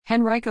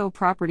Henrico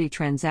Property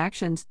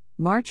Transactions,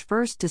 March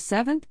 1 to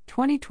 7,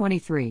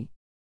 2023.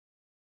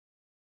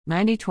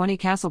 9020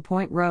 Castle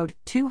Point Road,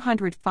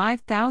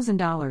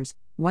 $205,000,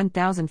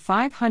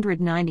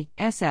 1,590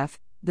 SF,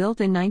 built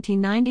in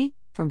 1990,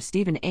 from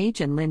Stephen H.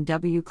 and Lynn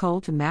W.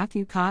 Cole to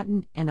Matthew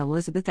Cotton and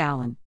Elizabeth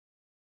Allen.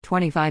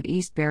 25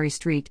 East Berry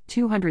Street,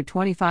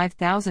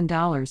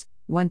 $225,000,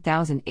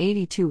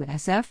 1,082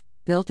 SF,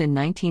 built in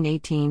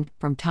 1918,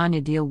 from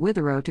Tanya Deal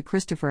Witherow to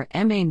Christopher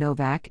M. A.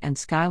 Novak and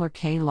Skylar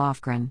K.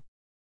 Lofgren.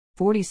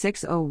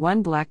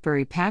 4601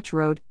 Blackberry Patch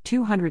Road,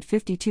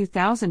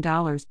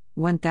 $252,000,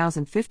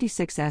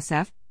 1,056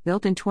 SF,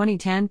 built in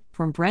 2010,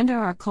 from Brenda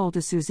R. Cole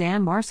to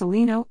Suzanne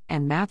Marcelino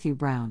and Matthew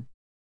Brown.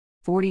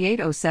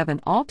 4807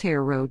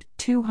 Altair Road,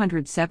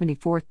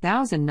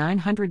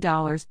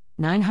 $274,900,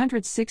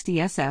 960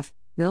 SF,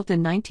 built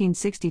in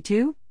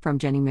 1962, from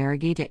Jenny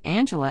Marigee to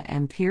Angela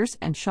M. Pierce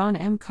and Sean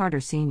M. Carter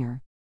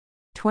Sr.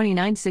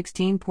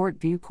 2916 Port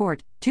View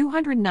Court,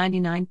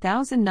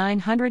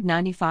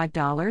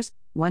 $299,995,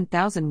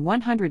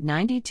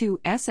 1,192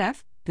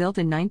 SF, built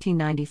in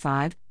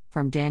 1995,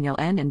 from Daniel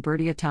N. and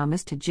Bertia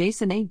Thomas to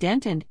Jason A.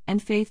 Denton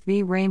and Faith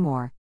V.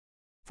 Raymore.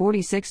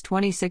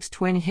 4626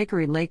 Twin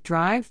Hickory Lake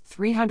Drive,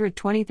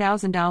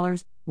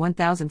 $320,000,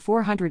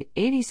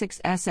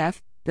 1,486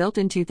 SF, built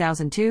in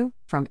 2002,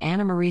 from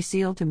Anna Marie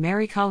Seal to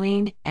Mary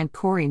Colleen and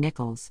Corey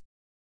Nichols.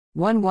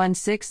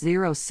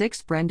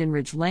 11606 Brendan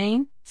Ridge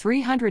Lane,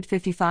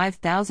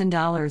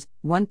 $355,000,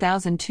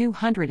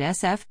 1,200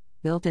 SF,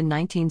 built in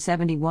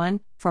 1971,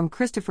 from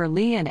Christopher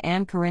Lee and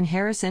Ann Corinne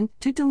Harrison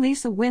to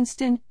Delisa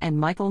Winston and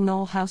Michael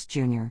Knollhouse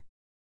Jr.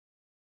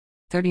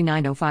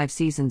 3905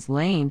 Seasons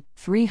Lane,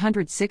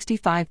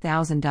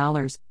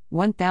 $365,000,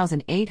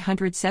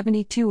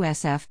 1,872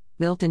 SF,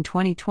 built in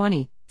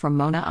 2020, from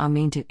Mona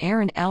Amin to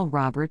Aaron L.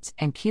 Roberts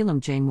and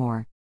Keelam J.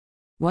 Moore.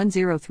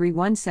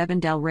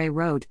 10317 Delray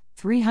Road,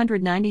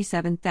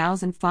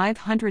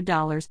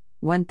 $397,500,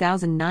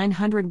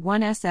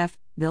 1,901 SF,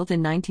 built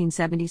in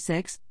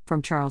 1976,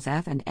 from Charles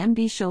F. and M.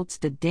 B. Schultz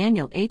to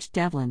Daniel H.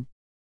 Devlin.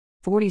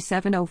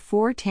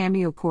 4704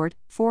 Tameo Court,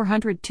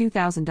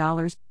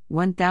 $402,000,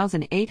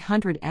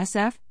 1,800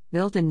 SF,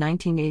 built in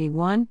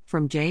 1981,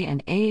 from J.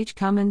 and A. H.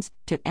 Cummins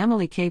to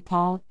Emily K.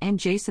 Paul and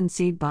Jason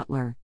C.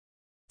 Butler.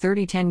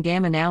 3010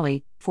 Gammon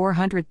Alley,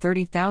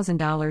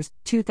 $430,000,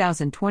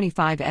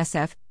 2,025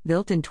 SF,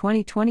 built in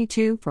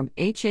 2022, from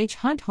H. H.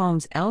 Hunt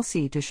Homes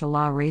LC to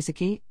Shala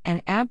Razaki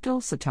and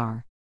Abdul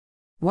Sattar.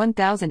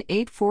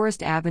 1008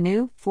 Forest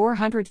Avenue,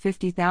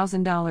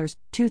 $450,000,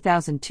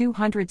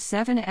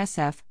 2,207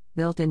 SF,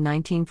 built in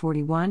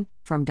 1941,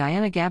 from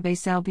Diana Gabe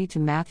Selby to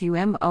Matthew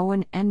M.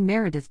 Owen and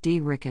Meredith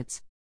D.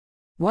 Ricketts.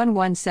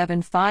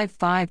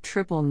 11755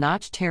 Triple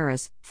Notch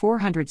Terrace,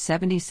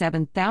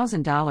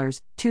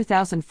 $477,000,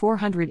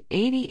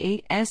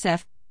 2,488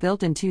 SF,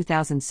 built in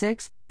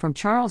 2006, from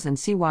Charles and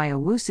C.Y.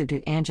 Owusu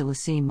to Angela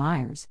C.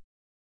 Myers.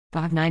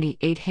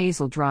 598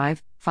 Hazel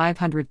Drive,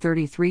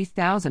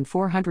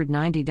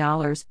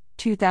 $533,490,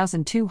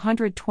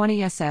 2,220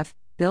 SF,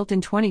 built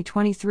in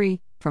 2023,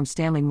 from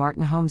Stanley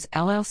Martin Homes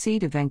LLC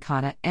to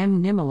Venkata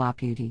M.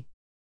 Nimalaputi.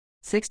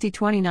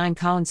 6029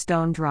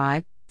 Collinstone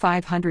Drive,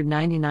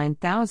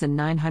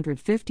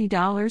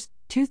 $599,950,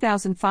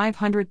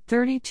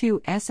 2,532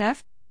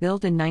 SF,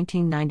 built in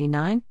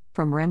 1999,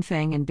 from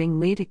Renfang and Bing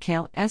Lee to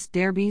Cale S.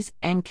 Derbies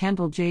and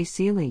Kendall J.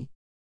 Seeley.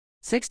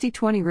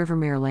 6020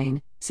 Rivermere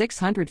Lane,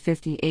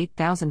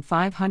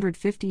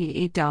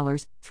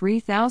 $658,558,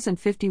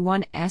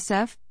 3,051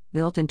 SF,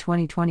 built in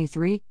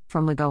 2023,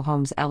 from Lego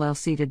Homes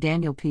LLC to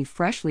Daniel P.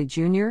 Freshley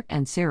Jr.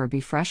 and Sarah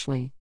B.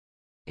 Freshley.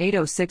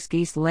 806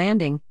 Geese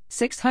Landing,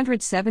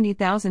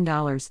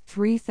 $670,000,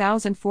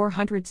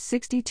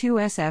 3,462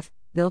 SF,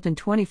 built in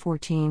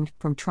 2014,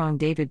 from Trong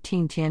David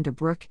Teen Tian to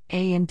Brooke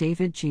A. and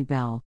David G.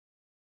 Bell.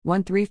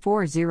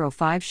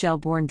 13405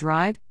 Shelbourne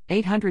Drive,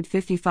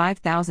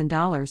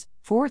 $855,000,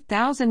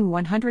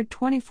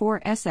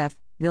 4,124 SF,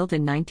 built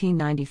in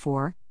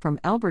 1994, from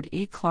Albert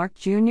E. Clark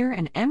Jr.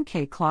 and M.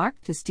 K. Clark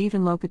to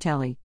Stephen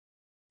Locatelli.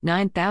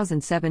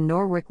 9007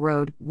 Norwick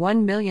Road,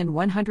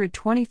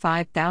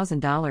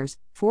 $1,125,000,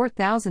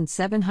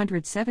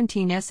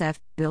 4,717 SF,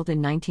 built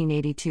in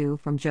 1982,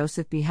 from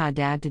Joseph B.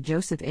 Haddad to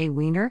Joseph A.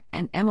 Wiener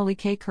and Emily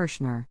K.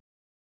 Kirshner.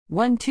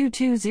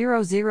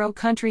 12200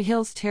 Country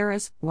Hills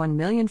Terrace,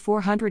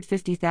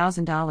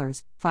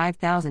 $1,450,000,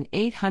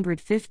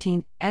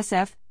 5,815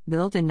 SF,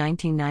 built in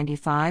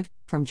 1995,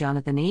 from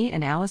Jonathan E.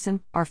 and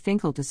Allison R.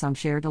 Finkel to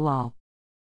Samsher Dalal.